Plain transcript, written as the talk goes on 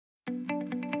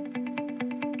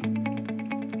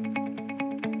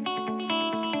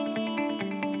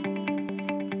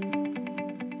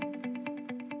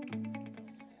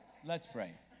Let's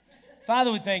pray.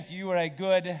 Father, we thank you. You are a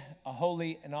good, a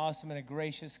holy, an awesome, and a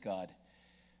gracious God.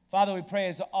 Father, we pray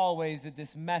as always that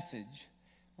this message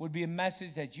would be a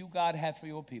message that you, God, have for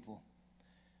your people.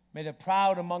 May the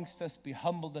proud amongst us be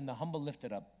humbled and the humble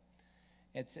lifted up.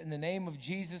 It's in the name of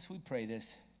Jesus we pray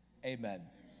this. Amen.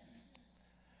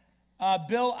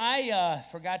 Bill, I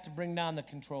forgot to bring down the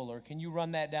controller. Can you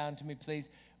run that down to me, please?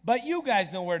 But you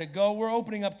guys know where to go. We're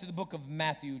opening up to the book of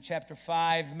Matthew, chapter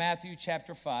 5. Matthew,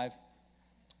 chapter 5.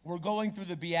 We're going through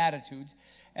the Beatitudes.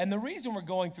 And the reason we're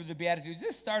going through the Beatitudes,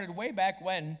 this started way back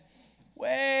when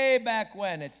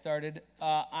it started,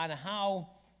 on how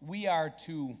we are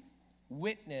to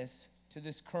witness to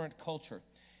this current culture.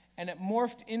 And it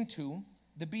morphed into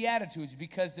the Beatitudes,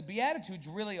 because the Beatitudes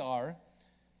really are,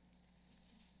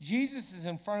 Jesus is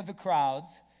in front of the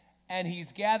crowds, and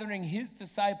he's gathering his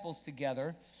disciples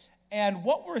together. And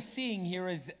what we're seeing here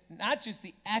is not just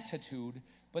the attitude,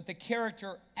 but the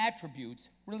character attributes,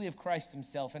 really, of Christ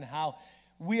himself, and how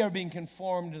we are being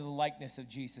conformed to the likeness of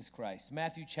Jesus Christ.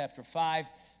 Matthew chapter 5,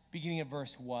 beginning at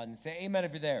verse 1. Say amen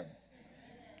if you're there. Amen.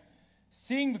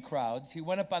 Seeing the crowds, he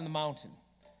went up on the mountain.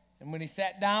 And when he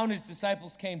sat down, his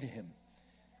disciples came to him.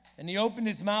 And he opened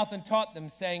his mouth and taught them,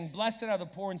 saying, Blessed are the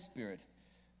poor in spirit,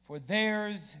 for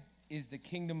theirs is the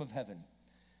kingdom of heaven.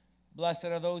 Blessed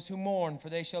are those who mourn, for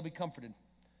they shall be comforted.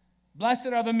 Blessed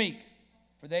are the meek,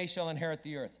 for they shall inherit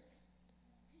the earth.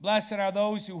 Blessed are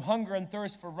those who hunger and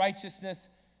thirst for righteousness,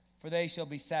 for they shall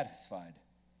be satisfied.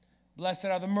 Blessed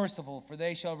are the merciful, for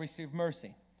they shall receive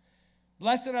mercy.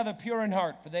 Blessed are the pure in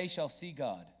heart, for they shall see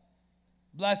God.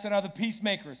 Blessed are the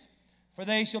peacemakers, for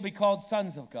they shall be called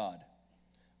sons of God.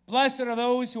 Blessed are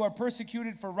those who are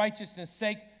persecuted for righteousness'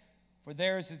 sake, for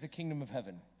theirs is the kingdom of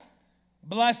heaven.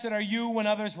 Blessed are you when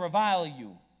others revile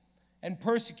you and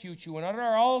persecute you and utter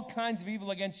all kinds of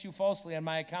evil against you falsely on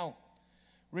my account.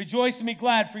 Rejoice and be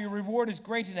glad, for your reward is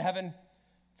great in heaven,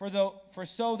 for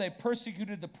so they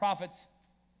persecuted the prophets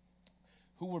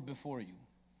who were before you.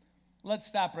 Let's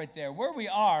stop right there. Where we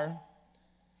are,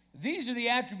 these are the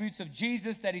attributes of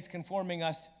Jesus that he's conforming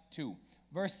us to.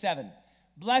 Verse 7,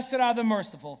 Blessed are the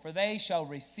merciful, for they shall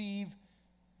receive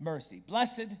mercy.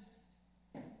 Blessed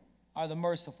are the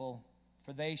merciful,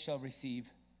 for they shall receive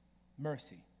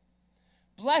mercy.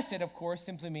 Blessed, of course,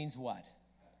 simply means what?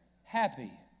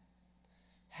 Happy.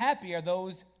 Happy are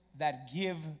those that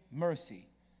give mercy.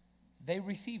 They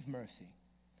receive mercy.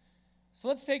 So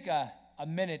let's take a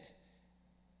minute.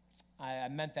 I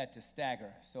meant that to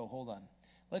stagger, so hold on.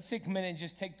 Let's take a minute and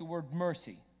just take the word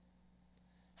mercy.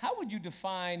 How would you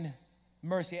define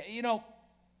mercy? You know,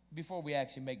 before we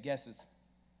actually make guesses,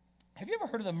 have you ever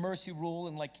heard of the mercy rule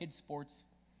in like kids' sports?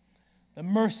 The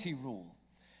mercy rule.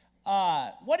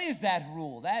 What is that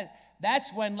rule?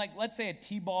 That's when, like, let's say a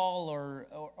T-ball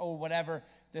or whatever,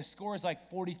 the score is like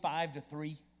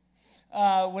 45-3,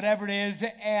 whatever it is,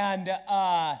 and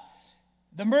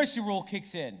the mercy rule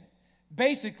kicks in.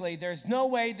 Basically, there's no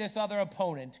way this other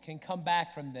opponent can come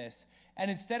back from this,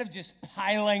 and instead of just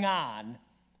piling on,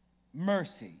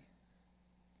 mercy.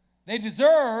 They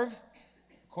deserve,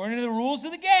 according to the rules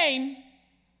of the game,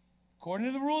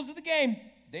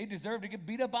 they deserve to get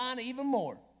beat up on even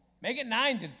more. Make it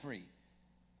 9-3.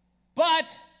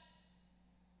 But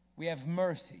we have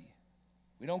mercy.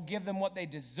 We don't give them what they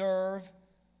deserve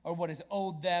or what is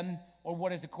owed them or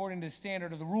what is according to the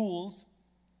standard of the rules.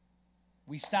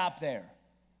 We stop there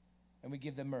and we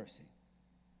give them mercy.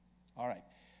 All right.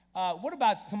 What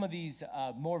about some of these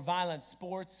more violent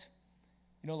sports?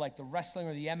 You know, like the wrestling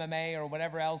or the MMA or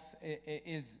whatever else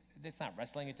is. It's not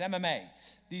wrestling, it's MMA.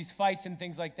 These fights and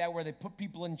things like that where they put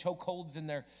people in chokeholds and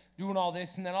they're doing all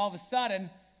this, and then all of a sudden,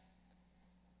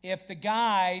 if the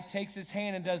guy takes his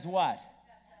hand and does what?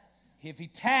 If he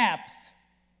taps,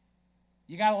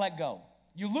 you got to let go.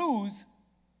 You lose,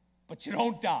 but you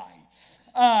don't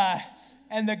die.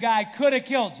 And the guy could have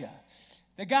killed you.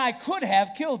 The guy could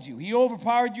have killed you. He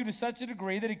overpowered you to such a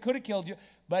degree that he could have killed you.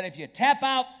 But if you tap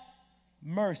out,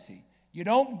 mercy. You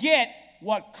don't get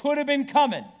what could have been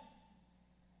coming.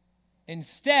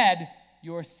 Instead,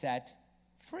 you're set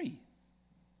free.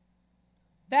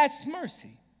 That's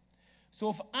mercy.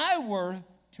 So if I were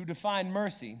to define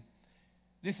mercy,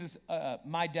 this is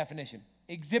my definition: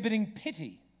 exhibiting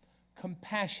pity,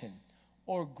 compassion,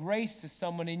 or grace to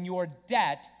someone in your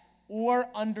debt or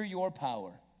under your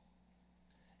power.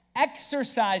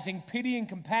 Exercising pity and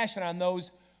compassion on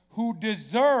those who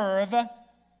deserve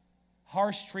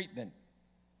harsh treatment.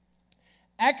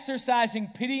 Exercising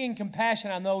pity and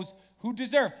compassion on those who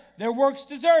deserve. Their works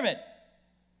deserve it.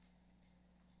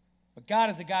 But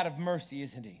God is a God of mercy,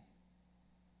 isn't he?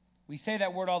 We say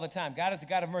that word all the time. God is a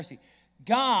God of mercy.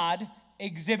 God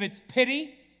exhibits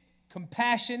pity,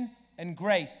 compassion and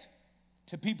grace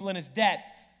to people in his debt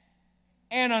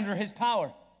and under his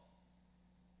power.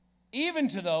 Even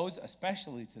to those,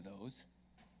 especially to those,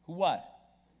 who what?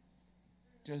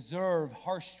 Deserve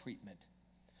harsh treatment.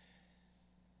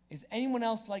 Is anyone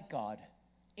else like God?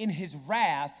 In his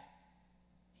wrath,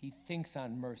 he thinks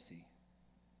on mercy.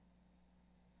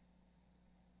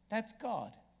 That's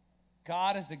God.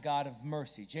 God is a God of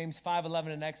mercy. James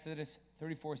 5:11 and Exodus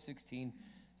 34:16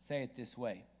 say it this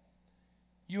way.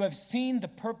 You have seen the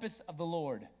purpose of the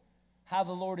Lord, how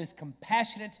the Lord is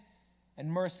compassionate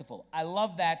and merciful. I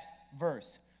love that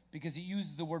verse because it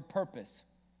uses the word purpose.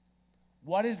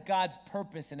 What is God's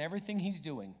purpose in everything he's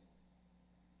doing?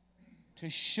 To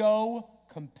show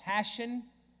compassion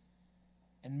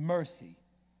and mercy.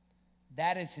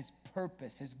 That is his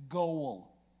purpose, his goal.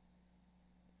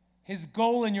 His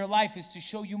goal in your life is to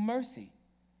show you mercy.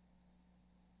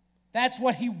 That's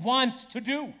what he wants to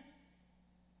do.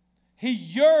 He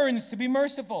yearns to be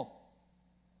merciful.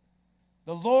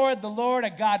 The Lord, a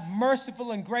God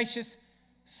merciful and gracious,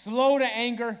 slow to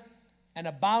anger, and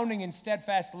abounding in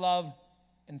steadfast love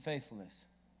and faithfulness.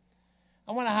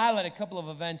 I want to highlight a couple of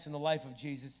events in the life of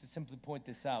Jesus to simply point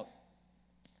this out.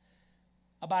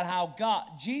 About how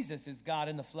Jesus is God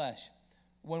in the flesh.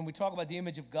 When we talk about the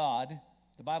image of God,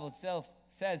 the Bible itself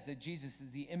says that Jesus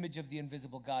is the image of the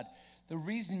invisible God. The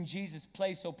reason Jesus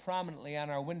plays so prominently on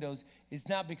our windows is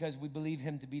not because we believe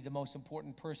him to be the most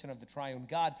important person of the triune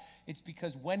God. It's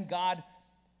because when God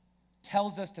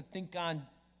tells us to think on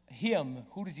him,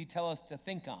 who does he tell us to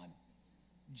think on?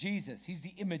 Jesus. He's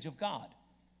the image of God.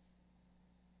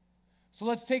 So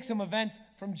let's take some events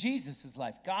from Jesus'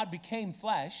 life. God became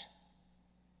flesh,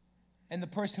 and the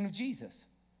person of Jesus.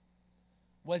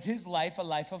 Was his life a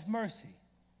life of mercy?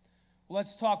 Well,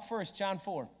 let's talk first, John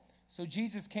 4. So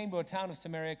Jesus came to a town of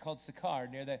Samaria called Sychar,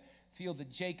 near the field that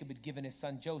Jacob had given his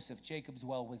son Joseph. Jacob's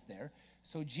well was there.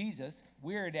 So Jesus,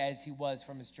 wearied as he was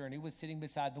from his journey, was sitting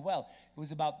beside the well. It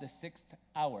was about the 6th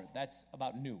hour. That's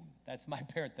about noon. That's my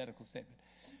parenthetical statement.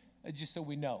 Just so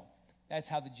we know. That's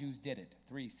how the Jews did it.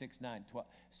 3, 6, 9, 12.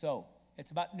 So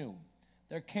it's about noon.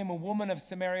 There came a woman of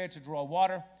Samaria to draw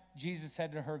water. Jesus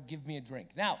said to her, give me a drink.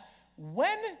 Now,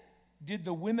 when did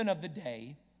the women of the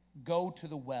day go to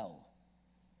the well?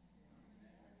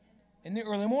 In the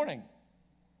early morning.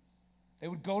 They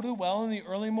would go to the well in the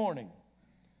early morning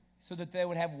so that they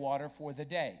would have water for the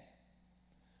day.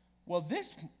 Well,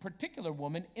 this particular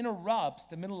woman interrupts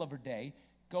the middle of her day,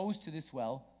 goes to this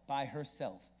well by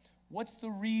herself. What's the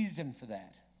reason for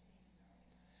that?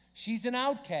 She's an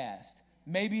outcast.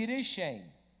 Maybe it is shame.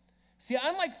 See,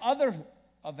 unlike other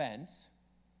events,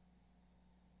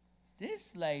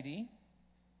 this lady,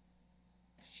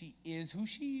 she is who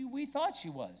we thought she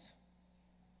was.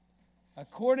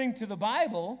 According to the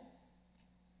Bible,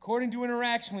 according to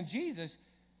interaction with Jesus,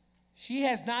 she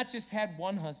has not just had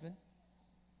one husband,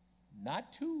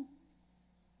 not two,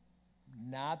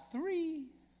 not three,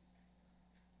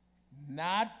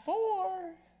 not four,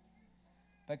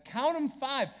 but count them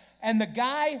 5. And the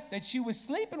guy that she was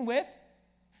sleeping with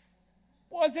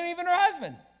wasn't even her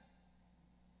husband.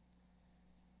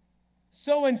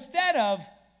 So instead of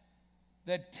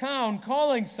the town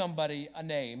calling somebody a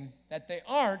name that they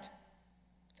aren't,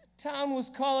 the town was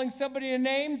calling somebody a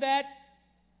name that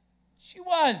she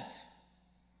was.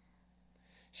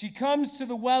 She comes to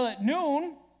the well at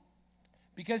noon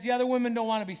because the other women don't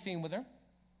want to be seen with her.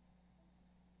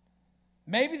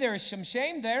 Maybe there is some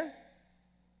shame there,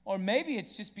 or maybe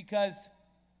it's just because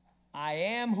I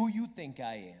am who you think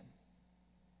I am.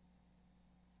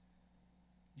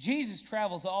 Jesus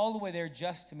travels all the way there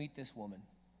just to meet this woman.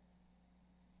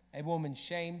 A woman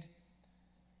shamed,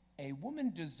 a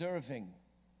woman deserving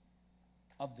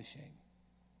of the shame.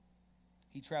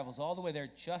 He travels all the way there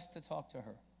just to talk to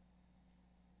her.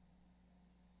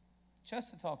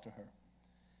 Just to talk to her.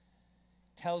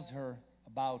 Tells her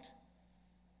about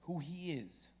who he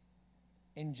is.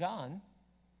 And John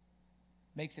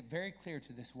makes it very clear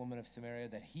to this woman of Samaria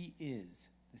that he is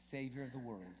the Savior of the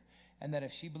world, and that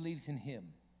if she believes in him,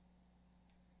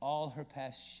 all her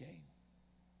past shame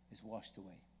is washed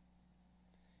away.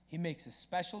 He makes a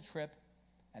special trip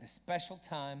at a special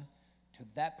time to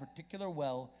that particular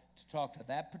well to talk to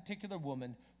that particular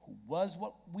woman who was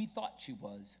what we thought she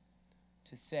was,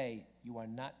 to say, you are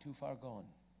not too far gone.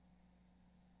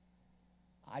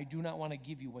 I do not want to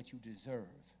give you what you deserve.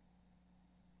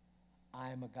 I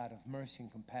am a God of mercy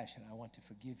and compassion. I want to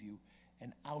forgive you,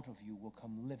 and out of you will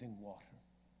come living water.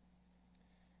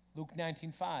 Luke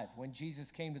 19:5, when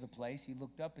Jesus came to the place, he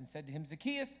looked up and said to him,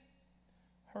 Zacchaeus,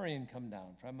 hurry and come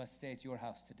down, for I must stay at your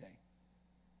house today.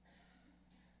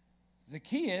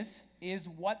 Zacchaeus is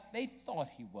what they thought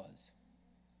he was.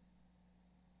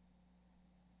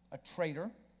 A traitor,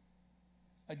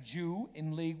 a Jew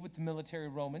in league with the military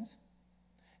Romans,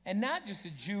 and not just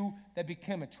a Jew that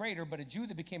became a traitor, but a Jew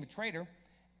that became a traitor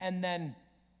and then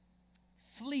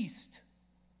fleeced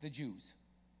the Jews.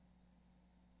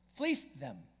 Fleeced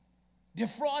them,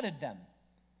 defrauded them,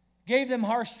 gave them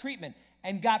harsh treatment,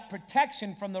 and got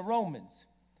protection from the Romans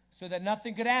so that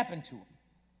nothing could happen to him.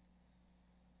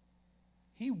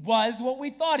 He was what we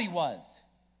thought he was.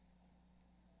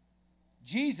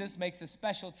 Jesus makes a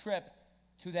special trip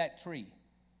to that tree.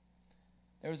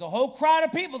 There was a whole crowd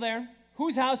of people there.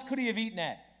 Whose house could he have eaten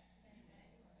at?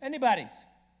 Anybody's.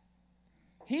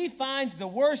 He finds the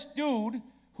worst dude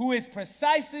who is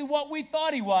precisely what we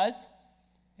thought he was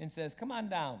and says, come on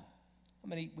down. I'm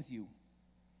going to eat with you.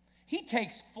 He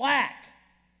takes flack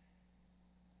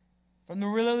from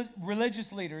the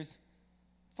religious leaders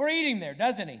for eating there,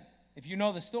 doesn't he? If you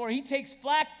know the story, he takes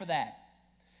flack for that.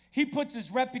 He puts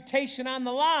his reputation on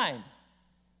the line.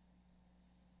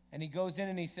 And he goes in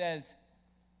and he says,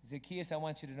 Zacchaeus, I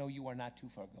want you to know you are not too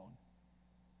far gone.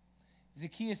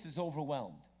 Zacchaeus is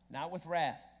overwhelmed, not with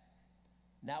wrath,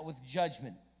 not with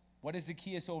judgment. What is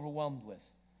Zacchaeus overwhelmed with?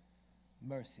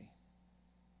 Mercy.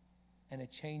 And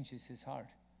it changes his heart.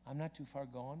 I'm not too far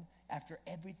gone after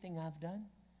everything I've done.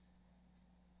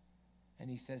 And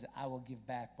he says, I will give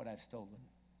back what I've stolen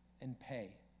and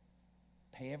pay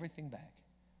everything back.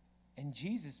 And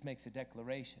Jesus makes a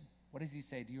declaration. What does he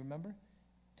say? Do you remember?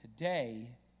 Today,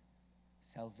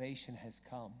 salvation has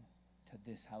come to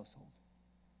this household.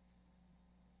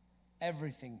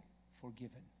 Everything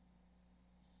forgiven.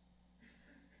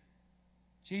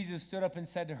 Jesus stood up and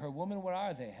said to her, Woman, where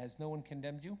are they? Has no one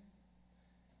condemned you?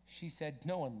 She said,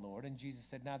 No one, Lord. And Jesus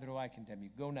said, Neither do I condemn you.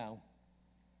 Go now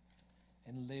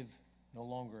and live no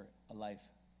longer a life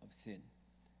of sin.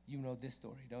 You know this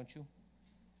story, don't you?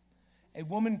 A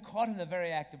woman caught in the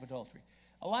very act of adultery.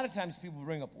 A lot of times people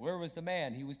bring up, where was the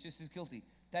man? He was just as guilty.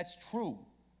 That's true.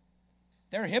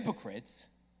 They're hypocrites.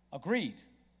 Agreed.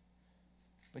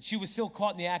 But she was still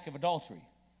caught in the act of adultery.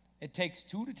 It takes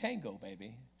two to tango,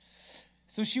 baby.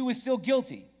 So she was still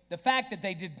guilty. The fact that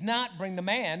they did not bring the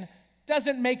man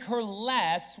doesn't make her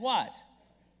less what?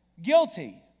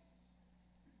 Guilty.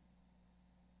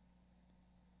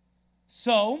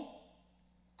 So,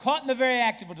 caught in the very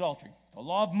act of adultery. The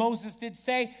law of Moses did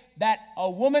say that a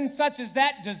woman such as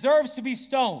that deserves to be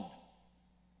stoned.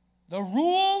 The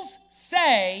rules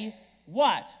say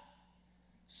what?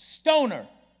 Stone her.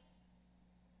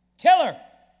 Kill her.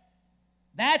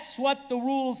 That's what the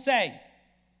rules say.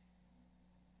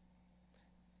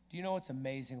 Do you know what's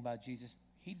amazing about Jesus?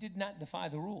 He did not defy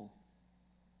the rule.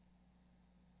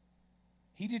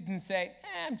 He didn't say,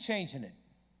 I'm changing it.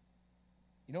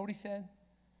 You know what he said?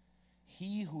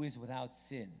 He who is without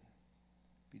sin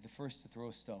be the first to throw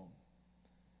a stone.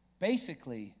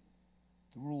 Basically,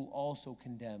 the rule also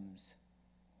condemns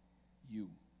you.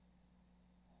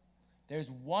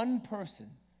 There's one person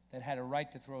that had a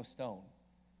right to throw a stone.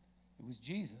 It was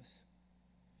Jesus.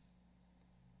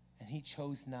 And he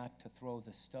chose not to throw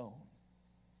the stone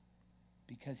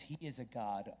because he is a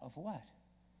God of what?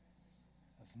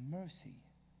 Of mercy.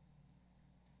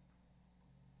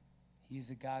 He is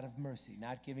a God of mercy,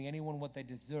 not giving anyone what they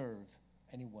deserve,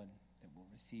 anyone that will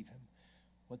receive him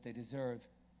what they deserve,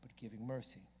 but giving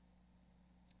mercy.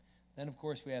 Then, of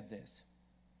course, we have this.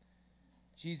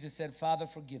 Jesus said, Father,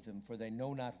 forgive them, for they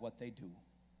know not what they do.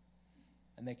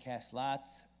 And they cast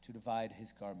lots to divide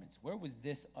his garments. Where was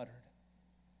this uttered?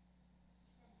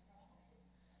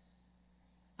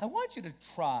 I want you to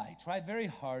try very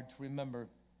hard to remember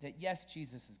that, yes,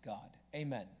 Jesus is God.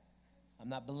 Amen. I'm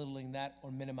not belittling that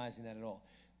or minimizing that at all.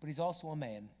 But he's also a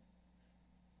man.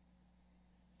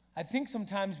 I think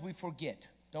sometimes we forget,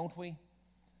 don't we,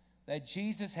 that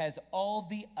Jesus has all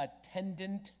the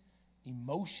attendant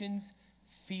emotions,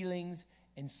 feelings,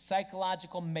 and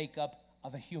psychological makeup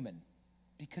of a human,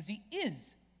 because he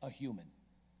is a human.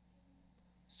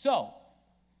 So,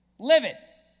 live it.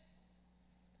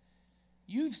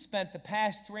 You've spent the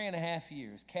past 3.5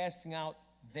 years casting out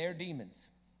their demons,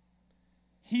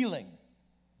 healing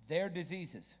their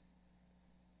diseases,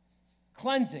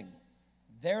 cleansing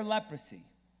their leprosy,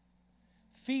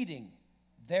 feeding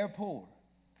their poor.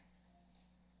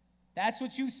 That's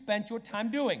what you've spent your time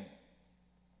doing.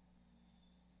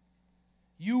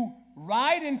 You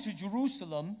ride into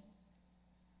Jerusalem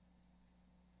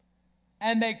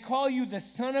and they call you the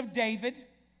Son of David.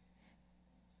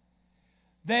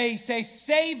 They say,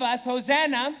 save us,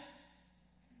 Hosanna.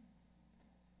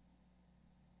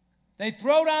 They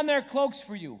throw down their cloaks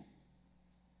for you.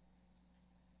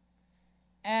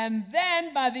 And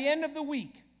then by the end of the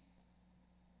week,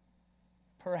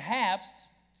 perhaps,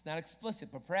 it's not explicit,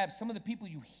 but perhaps some of the people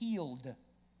you healed,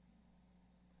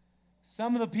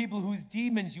 some of the people whose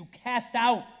demons you cast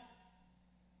out,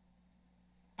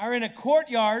 are in a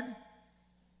courtyard,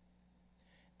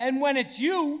 and when it's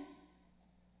you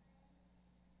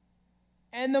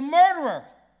and the murderer,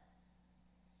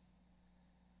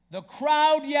 the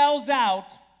crowd yells out,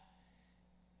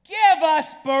 "Give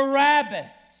us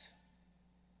Barabbas!"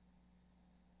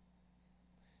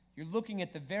 You're looking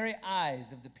at the very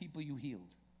eyes of the people you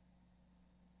healed,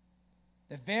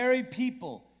 the very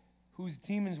people whose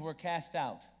demons were cast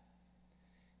out.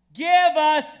 "Give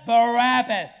us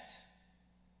Barabbas!"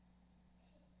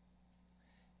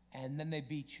 And then they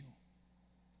beat you.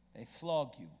 They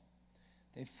flog you.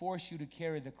 They force you to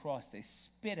carry the cross. They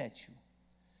spit at you.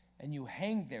 And you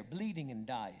hang there bleeding and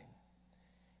dying.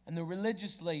 And the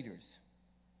religious leaders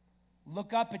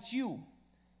look up at you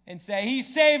and say, "He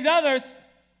saved others,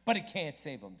 but he can't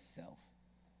save himself.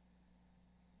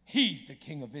 He's the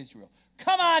King of Israel.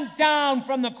 Come on down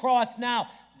from the cross now.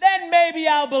 Then maybe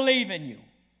I'll believe in you."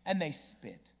 And they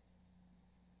spit.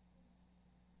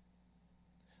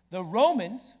 The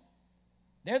Romans,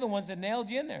 they're the ones that nailed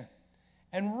you in there.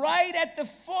 And right at the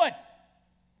foot,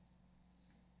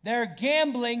 they're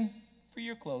gambling for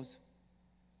your clothes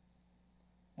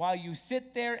while you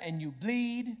sit there and you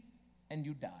bleed and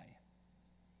you die.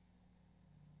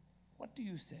 What do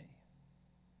you say?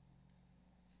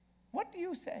 What do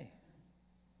you say?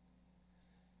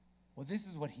 Well, this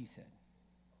is what he said.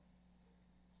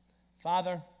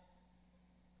 "Father,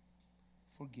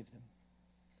 forgive them,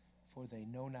 for they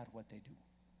know not what they do."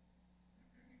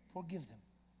 Forgive them.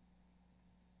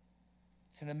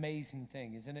 It's an amazing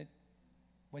thing, isn't it,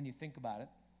 when you think about it?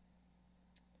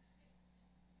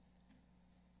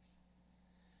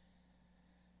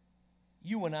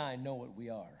 You and I know what we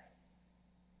are,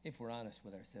 if we're honest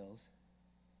with ourselves.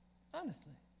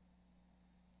 Honestly.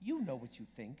 You know what you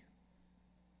think.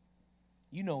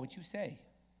 You know what you say.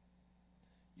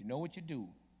 You know what you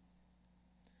do.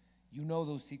 You know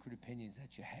those secret opinions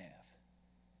that you have.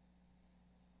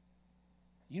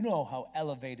 You know how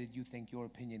elevated you think your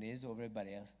opinion is over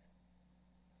everybody else.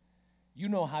 You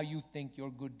know how you think your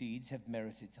good deeds have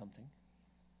merited something.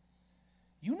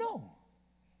 You know.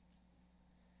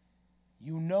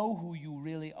 You know who you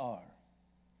really are.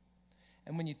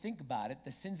 And when you think about it,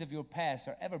 the sins of your past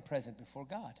are ever present before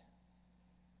God.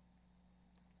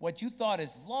 What you thought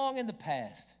is long in the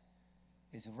past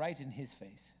is right in his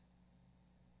face.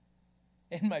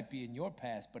 It might be in your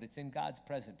past, but it's in God's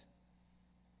present.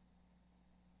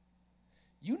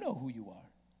 You know who you are.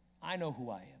 I know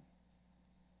who I am.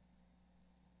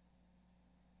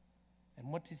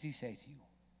 And what does he say to you?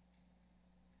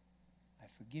 I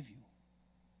forgive you.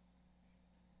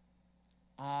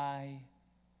 I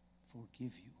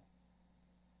forgive you.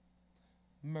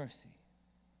 Mercy.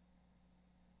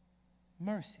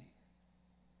 Mercy.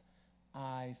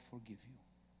 I forgive you.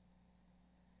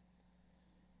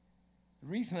 The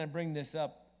reason I bring this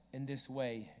up in this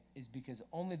way is because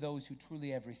only those who truly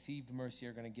have received mercy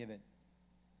are going to give it.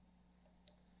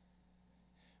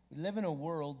 We live in a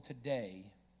world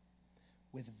today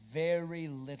with very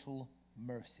little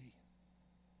mercy.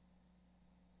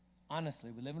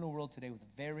 Honestly, we live in a world today with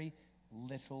very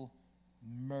little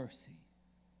mercy.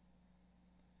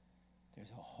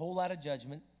 There's a whole lot of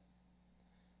judgment.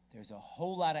 There's a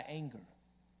whole lot of anger.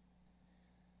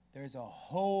 There's a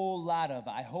whole lot of,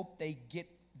 I hope they get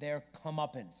their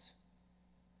comeuppance.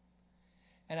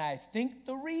 And I think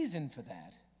the reason for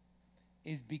that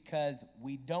is because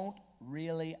we don't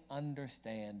really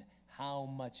understand how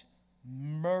much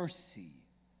mercy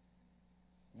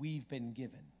we've been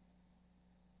given.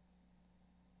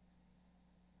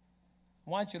 I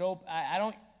want you to open, I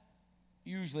don't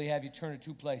usually have you turn to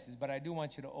two places, but I do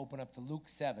want you to open up to Luke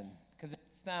 7, because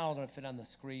it's not all going to fit on the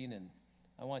screen, and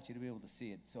I want you to be able to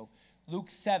see it. So Luke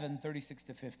 7, 36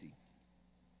 to 50.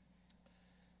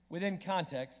 Within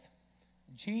context,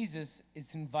 Jesus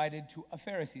is invited to a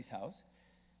Pharisee's house.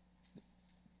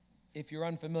 If you're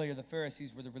unfamiliar, the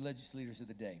Pharisees were the religious leaders of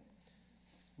the day.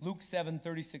 Luke 7,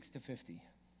 36 to 50.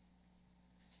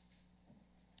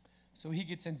 So he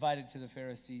gets invited to the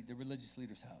Pharisee, the religious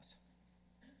leader's house.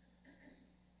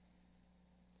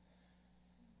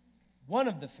 One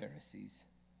of the Pharisees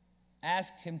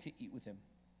asked him to eat with him.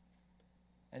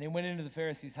 And he went into the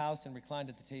Pharisee's house and reclined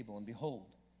at the table. And behold,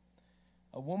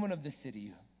 a woman of the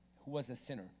city who was a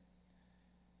sinner,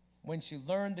 when she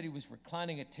learned that he was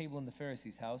reclining at table in the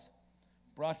Pharisee's house,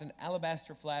 brought an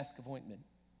alabaster flask of ointment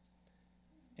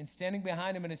And standing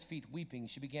behind him and his feet, weeping,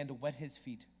 she began to wet his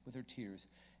feet with her tears,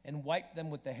 and wiped them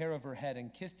with the hair of her head,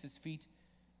 and kissed his feet,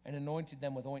 and anointed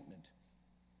them with ointment.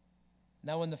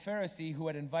 Now when the Pharisee who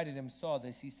had invited him saw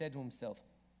this, he said to himself,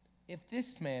 if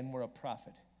this man were a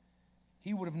prophet,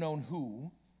 he would have known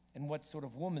who and what sort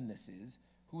of woman this is,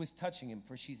 who is touching him,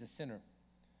 for she's a sinner.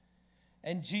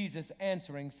 And Jesus,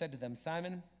 answering, said to them,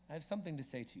 Simon, I have something to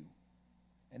say to you.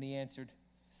 And he answered,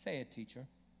 say it, teacher.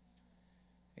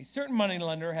 A certain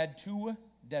moneylender had 2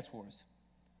 debtors.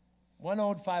 One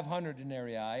owed 500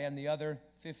 denarii and the other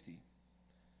 50.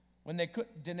 When they could,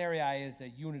 denarii is a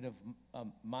unit of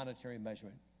monetary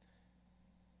measurement.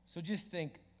 So just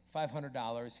think $500,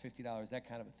 $50, that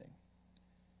kind of a thing.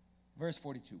 Verse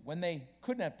 42, when they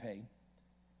could not pay,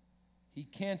 he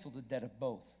canceled the debt of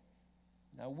both.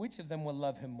 Now which of them will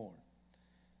love him more?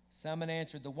 Simon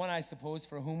answered, the one, I suppose,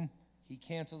 for whom he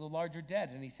canceled a larger debt.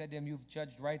 And he said to him, you've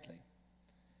judged rightly.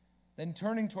 Then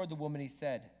turning toward the woman, he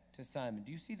said to Simon,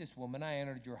 do you see this woman? I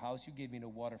entered your house. You gave me no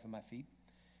water for my feet,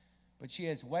 but she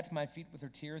has wet my feet with her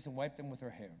tears and wiped them with her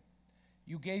hair.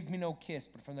 You gave me no kiss,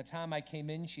 but from the time I came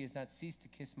in, she has not ceased to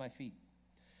kiss my feet.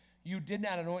 You did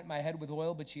not anoint my head with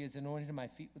oil, but she has anointed my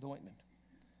feet with ointment.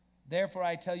 Therefore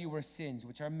I tell you, her sins,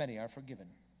 which are many, are forgiven.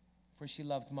 For she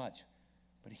loved much,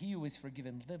 but he who is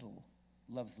forgiven little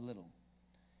loves little.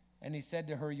 And he said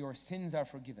to her, your sins are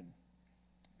forgiven.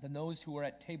 Then those who were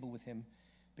at table with him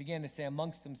began to say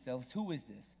amongst themselves, who is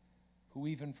this who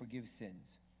even forgives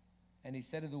sins? And he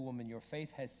said to the woman, your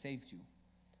faith has saved you.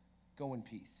 Go in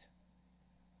peace.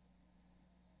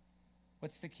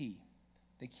 What's the key?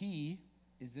 The key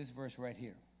is this verse right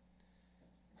here.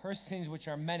 Her sins, which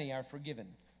are many, are forgiven.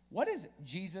 What does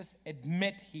Jesus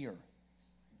admit here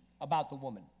about the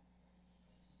woman?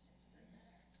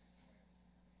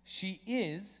 She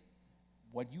is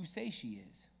what you say she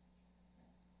is.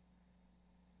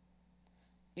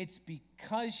 It's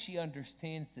because she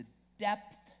understands the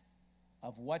depth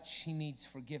of what she needs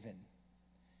forgiven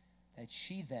that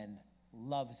she then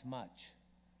loves much.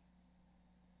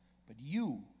 But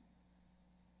you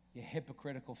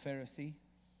hypocritical Pharisee,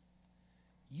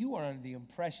 you are under the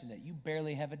impression that you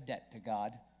barely have a debt to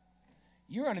God.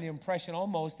 You're under the impression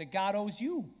almost that God owes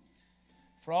you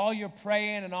for all your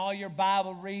praying and all your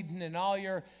Bible reading and all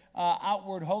your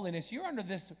outward holiness. You're under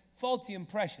this faulty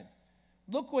impression.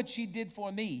 Look what she did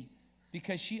for me,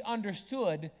 because she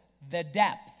understood the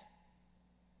depth.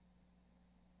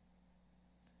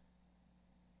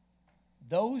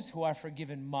 Those who are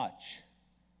forgiven much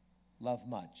love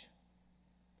much.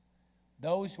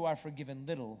 Those who are forgiven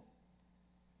little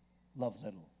love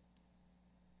little.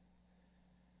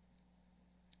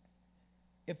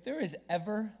 If there is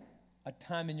ever a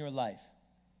time in your life,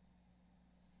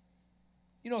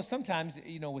 sometimes,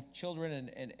 with children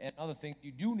and other things,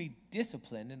 you do need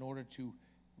discipline in order to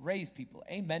raise people.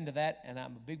 Amen to that, and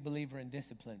I'm a big believer in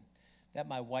discipline that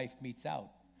my wife meets out.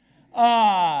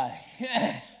 I'm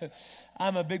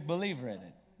a big believer in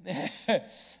it.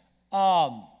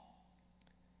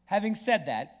 Having said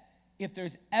that, if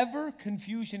there's ever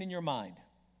confusion in your mind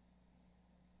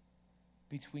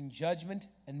between judgment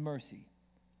and mercy,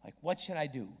 like what should I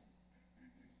do?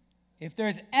 If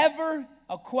there's ever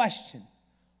a question,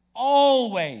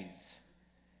 always,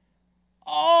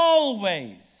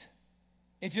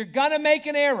 if you're going to make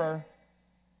an error,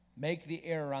 make the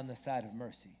error on the side of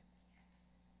mercy.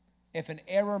 If an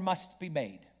error must be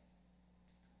made,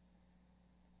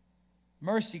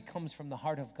 mercy comes from the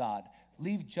heart of God.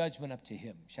 Leave judgment up to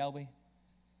him, shall we?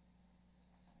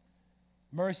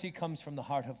 Mercy comes from the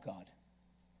heart of God.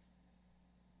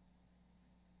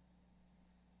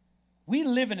 We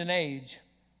live in an age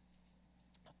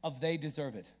of they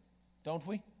deserve it, don't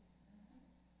we?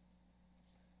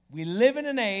 We live in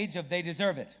an age of they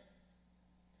deserve it.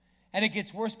 And it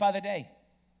gets worse by the day.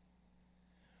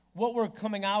 What we're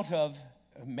coming out of,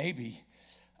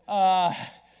 what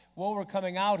we're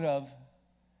coming out of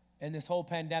in this whole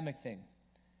pandemic thing,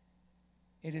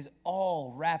 it is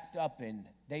all wrapped up in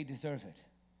they deserve it.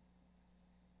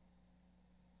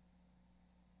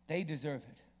 They deserve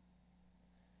it.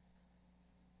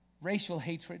 Racial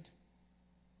hatred,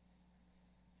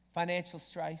 financial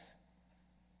strife,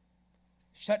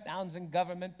 shutdowns in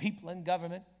government, people in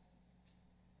government,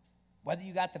 whether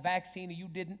you got the vaccine or you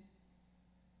didn't.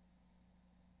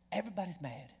 Everybody's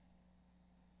mad.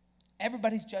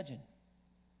 Everybody's judging.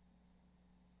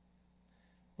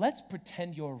 Let's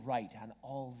pretend you're right on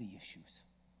all the issues.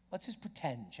 Let's just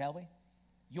pretend, shall we?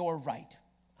 You're right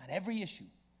on every issue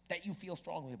that you feel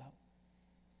strongly about.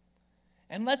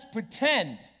 And let's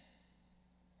pretend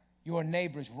your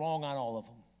neighbor's wrong on all of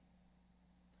them.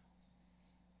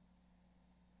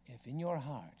 If in your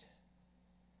heart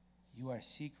are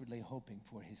secretly hoping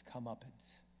for his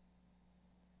comeuppance,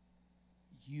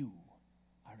 you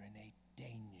are in a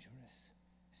dangerous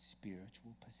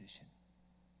spiritual position,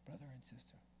 brother and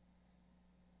sister.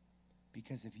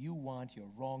 Because if you want your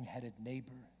wrong-headed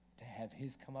neighbor to have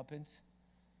his comeuppance,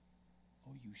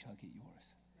 oh, you shall get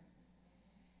yours.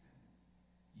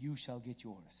 You shall get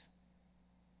yours.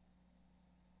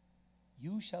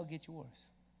 You shall get yours.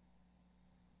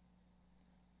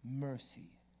 Mercy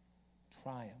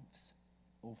triumphs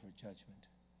over judgment.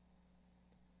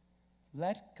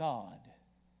 Let God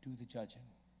do the judging.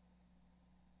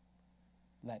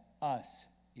 Let us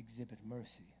exhibit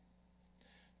mercy.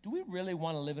 Do we really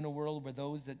want to live in a world where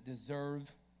those that deserve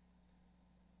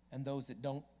and those that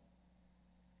don't?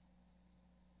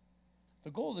 The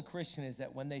goal of the Christian is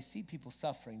that when they see people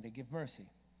suffering, they give mercy.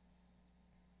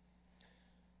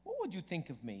 What would you think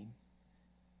of me?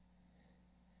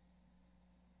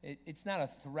 It's not a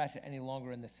threat any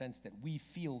longer in the sense that we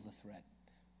feel the threat.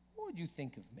 What would you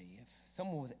think of me if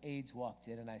someone with AIDS walked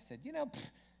in and I said, it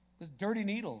was dirty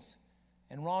needles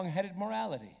and wrong-headed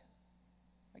morality.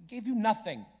 I gave you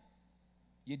nothing.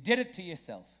 You did it to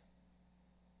yourself.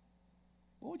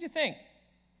 What would you think?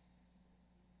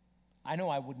 I know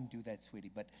I wouldn't do that,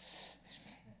 sweetie, but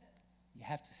you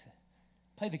have to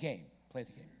play the game. Play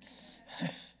the game.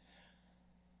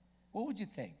 What would you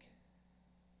think?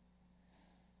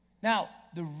 Now,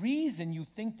 the reason you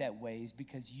think that way is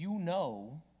because you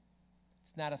know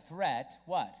it's not a threat,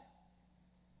 what?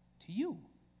 To you.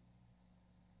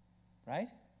 Right?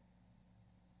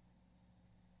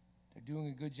 They're doing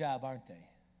a good job, aren't they?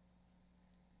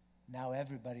 Now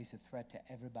everybody's a threat to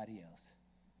everybody else.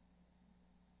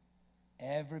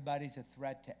 Everybody's a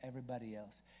threat to everybody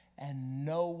else. And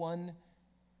no one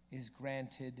is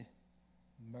granted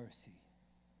mercy.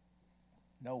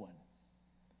 No one.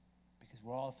 Because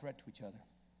we're all a threat to each other.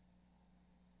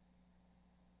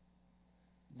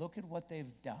 Look at what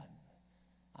they've done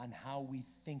on how we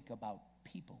think about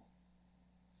people.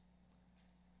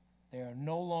 They are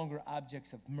no longer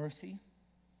objects of mercy,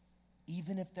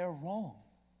 even if they're wrong,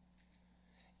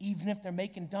 even if they're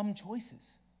making dumb choices.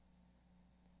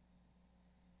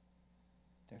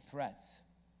 They're threats.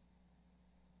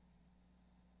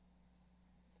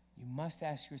 You must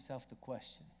ask yourself the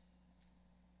question,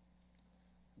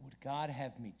 would God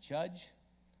have me judge,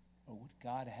 or would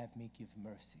God have me give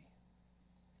mercy?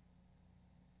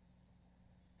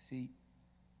 See,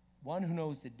 one who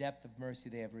knows the depth of mercy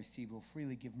they have received will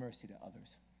freely give mercy to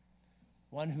others.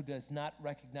 One who does not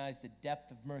recognize the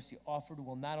depth of mercy offered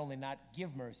will not only not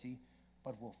give mercy,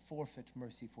 but will forfeit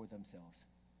mercy for themselves.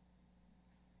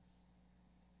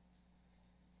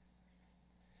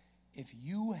 If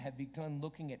you have begun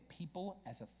looking at people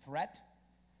as a threat,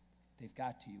 they've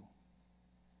got to you.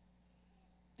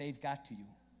 They've got to you.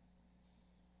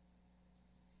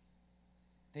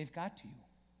 They've got to you.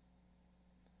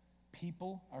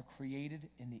 People are created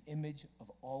in the image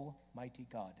of Almighty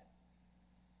God.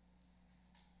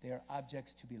 They are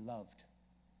objects to be loved.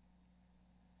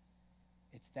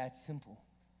 It's that simple.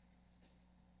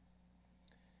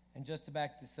 And just to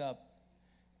back this up,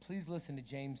 please listen to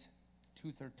James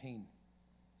 2:13.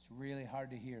 It's really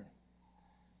hard to hear.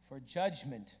 For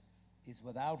judgment is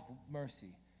without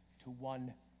mercy to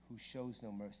one who shows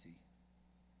no mercy.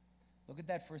 Look at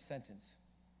that first sentence.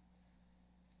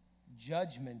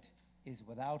 Judgment is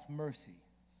without mercy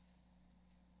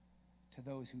to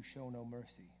those who show no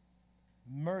mercy.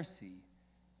 Mercy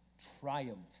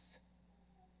triumphs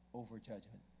over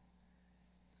judgment.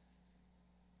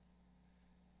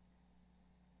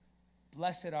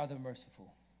 Blessed are the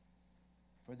merciful,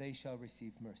 for they shall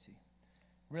receive mercy.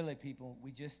 Really, people,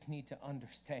 we just need to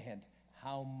understand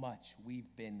how much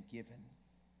we've been given.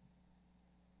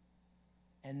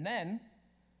 And then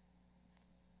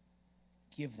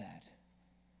give that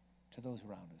to those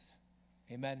around us.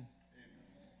 Amen? Amen.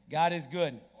 God is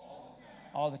good.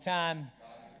 All the time.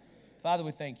 Father,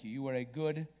 we thank you. You are a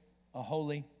good, a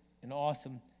holy, an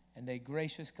awesome, and a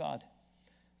gracious God.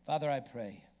 Father, I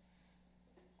pray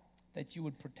that you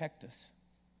would protect us.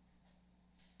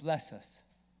 Bless us.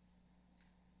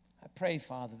 I pray,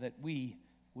 Father, that we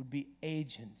would be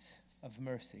agents of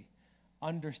mercy,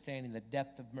 understanding the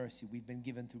depth of mercy we've been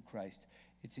given through Christ.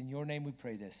 It's in your name we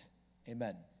pray this.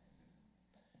 Amen.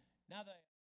 Now that